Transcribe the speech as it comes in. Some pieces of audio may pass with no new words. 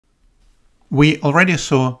We already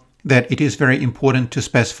saw that it is very important to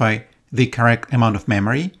specify the correct amount of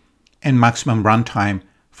memory and maximum runtime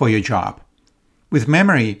for your job. With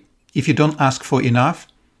memory, if you don't ask for enough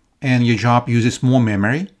and your job uses more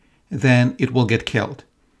memory, then it will get killed.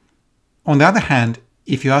 On the other hand,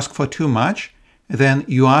 if you ask for too much, then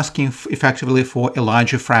you're asking effectively for a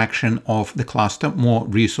larger fraction of the cluster, more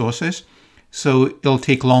resources, so it'll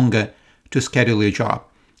take longer to schedule your job.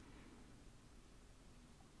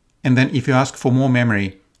 And then if you ask for more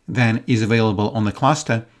memory than is available on the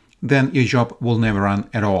cluster, then your job will never run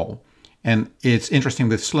at all. And it's interesting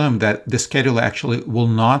with Slurm that the scheduler actually will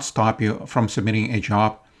not stop you from submitting a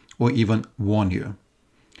job or even warn you.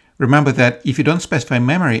 Remember that if you don't specify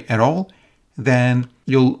memory at all, then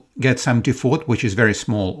you'll get some default, which is very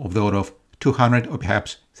small, of the order of 200 or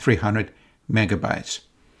perhaps 300 megabytes.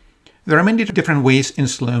 There are many different ways in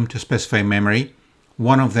Slurm to specify memory.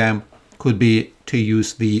 One of them could be to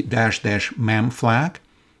use the --mem flag,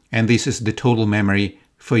 and this is the total memory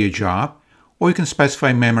for your job, or you can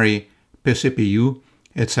specify memory per CPU,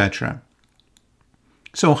 etc.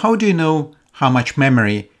 So how do you know how much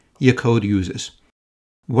memory your code uses?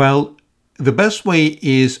 Well, the best way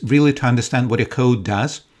is really to understand what your code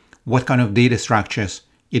does, what kind of data structures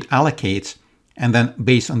it allocates, and then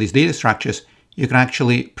based on these data structures, you can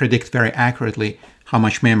actually predict very accurately how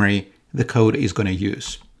much memory the code is going to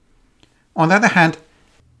use. On the other hand,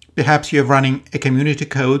 perhaps you're running a community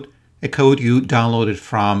code, a code you downloaded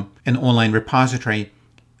from an online repository,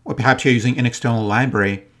 or perhaps you're using an external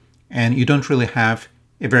library, and you don't really have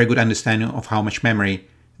a very good understanding of how much memory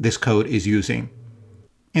this code is using.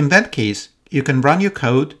 In that case, you can run your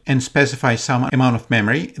code and specify some amount of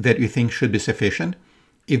memory that you think should be sufficient.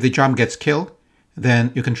 If the job gets killed,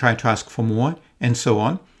 then you can try to ask for more, and so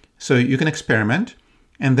on. So you can experiment,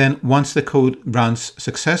 and then once the code runs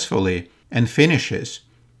successfully and finishes,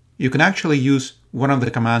 you can actually use one of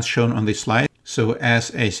the commands shown on this slide. So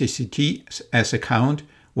sacct, saccount,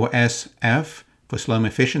 or sf for Slurm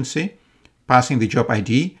efficiency, passing the job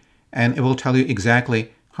ID, and it will tell you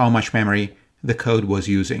exactly how much memory the code was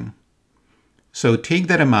using. So take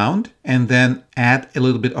that amount and then add a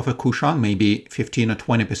little bit of a cushion, maybe 15 or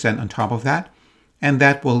 20% on top of that, and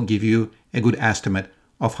that will give you a good estimate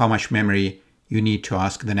of how much memory you need to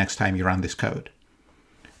ask the next time you run this code.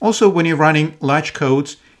 Also, when you're running large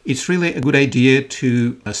codes, it's really a good idea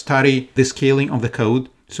to study the scaling of the code.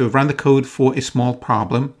 So run the code for a small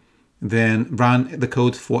problem, then run the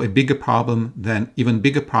code for a bigger problem, then even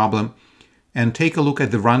bigger problem, and take a look at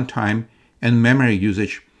the runtime and memory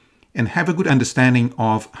usage, and have a good understanding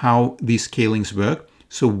of how these scalings work.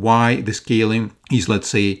 So why the scaling is, let's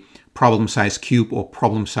say, problem size cube or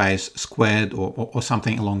problem size squared or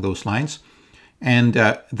something along those lines. And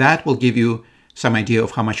that will give you some idea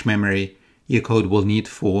of how much memory your code will need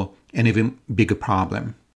for an even bigger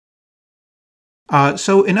problem.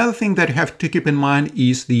 So another thing that you have to keep in mind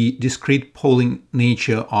is the discrete polling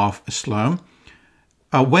nature of Slurm.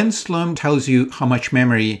 When Slurm tells you how much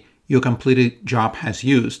memory your completed job has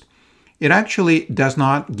used, it actually does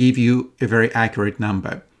not give you a very accurate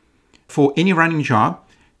number. For any running job,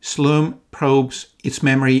 Slurm probes its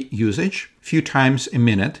memory usage a few times a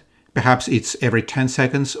minute. Perhaps it's every 10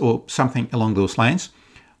 seconds or something along those lines,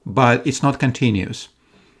 but it's not continuous.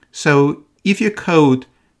 So if your code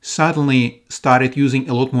suddenly started using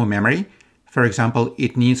a lot more memory, for example,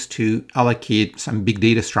 it needs to allocate some big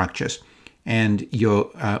data structures, and your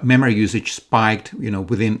memory usage spiked,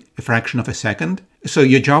 within a fraction of a second, so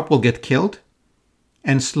your job will get killed,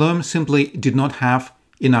 and Slurm simply did not have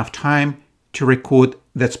enough time to record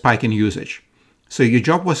that spike in usage. So your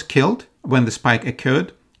job was killed when the spike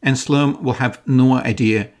occurred, and Slurm will have no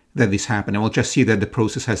idea that this happened. It will just see that the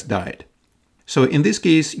process has died. So in this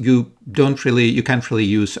case, you can't really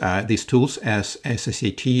use these tools as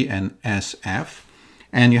sacct and sf,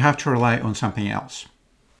 and you have to rely on something else.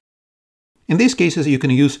 In these cases, you can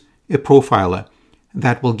use a profiler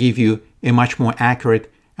that will give you a much more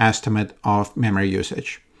accurate estimate of memory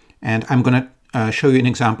usage. And I'm going to show you an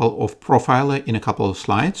example of profiler in a couple of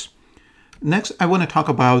slides. Next, I want to talk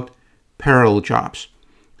about parallel jobs.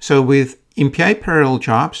 So with MPI parallel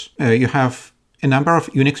jobs, you have a number of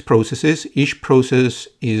Unix processes. Each process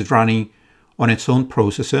is running on its own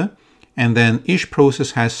processor, and then each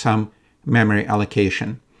process has some memory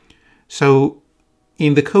allocation. So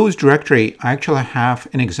in the codes directory, I actually have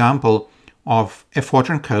an example of a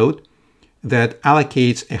Fortran code that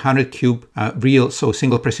allocates a 100 cube real, so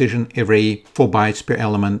single precision array, 4 bytes per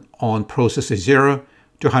element on processor 0,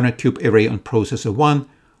 200 cube array on processor 1,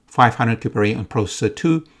 500 cube array on processor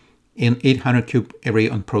 2, and 800 cube array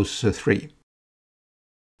on processor 3.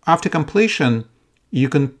 After completion, you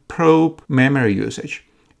can probe memory usage.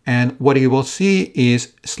 And what you will see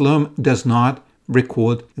is Slurm does not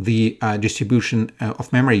record the distribution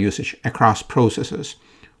of memory usage across processes.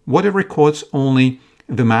 What it records only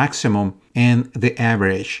the maximum and the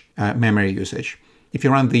average memory usage. If you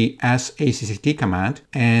run the sacct command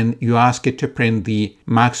and you ask it to print the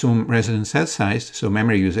maximum resident set size, so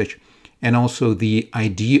memory usage, and also the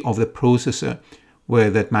ID of the processor where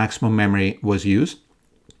that maximum memory was used,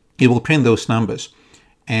 it will print those numbers.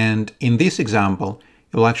 And in this example,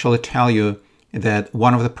 it will actually tell you that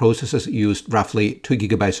one of the processors used roughly 2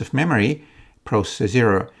 gigabytes of memory, processor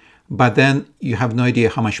 0, but then you have no idea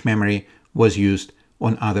how much memory was used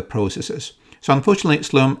on other processes. So unfortunately,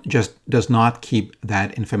 Slurm just does not keep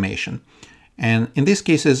that information. And in these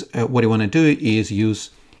cases, what you want to do is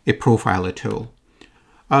use a profiler tool.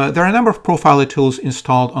 There are a number of profiler tools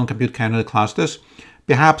installed on compute candidate clusters.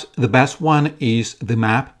 Perhaps the best one is the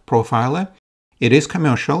map profiler. It is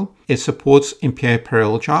commercial. It supports MPI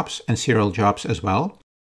parallel jobs and serial jobs as well.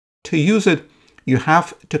 To use it, you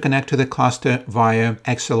have to connect to the cluster via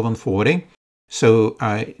XL1 forwarding. So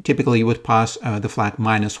typically you would pass the flag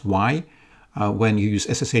 -y when you use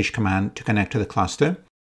SSH command to connect to the cluster.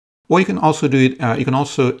 Or you can also do it, you can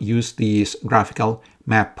also use this graphical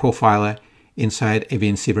map profiler inside a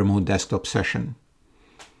VNC remote desktop session.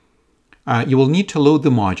 You will need to load the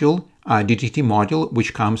module, DTT module,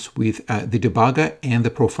 which comes with the debugger and the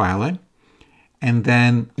profiler, and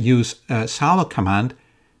then use a salo command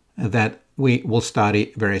that we will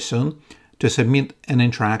study very soon to submit an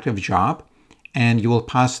interactive job. And you will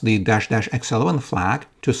pass the --XL1 flag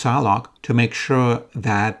to Salog to make sure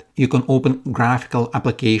that you can open graphical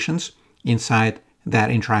applications inside that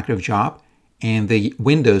interactive job, and the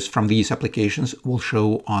windows from these applications will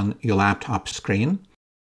show on your laptop screen.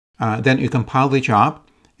 Then you compile the job,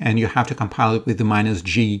 and you have to compile it with the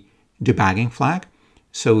 -G debugging flag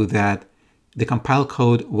so that the compile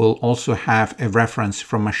code will also have a reference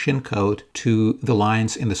from machine code to the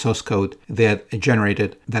lines in the source code that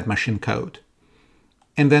generated that machine code.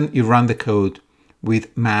 And then you run the code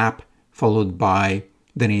with map followed by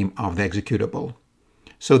the name of the executable.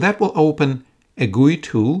 So that will open a Gui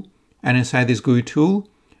tool, and inside this Gui tool,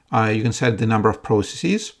 you can set the number of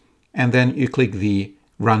processes, and then you click the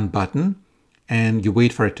Run button, and you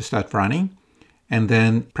wait for it to start running, and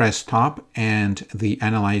then press Stop and the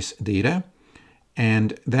Analyze data,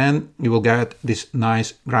 and then you will get this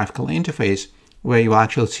nice graphical interface where you will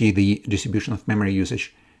actually see the distribution of memory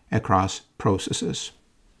usage across processes.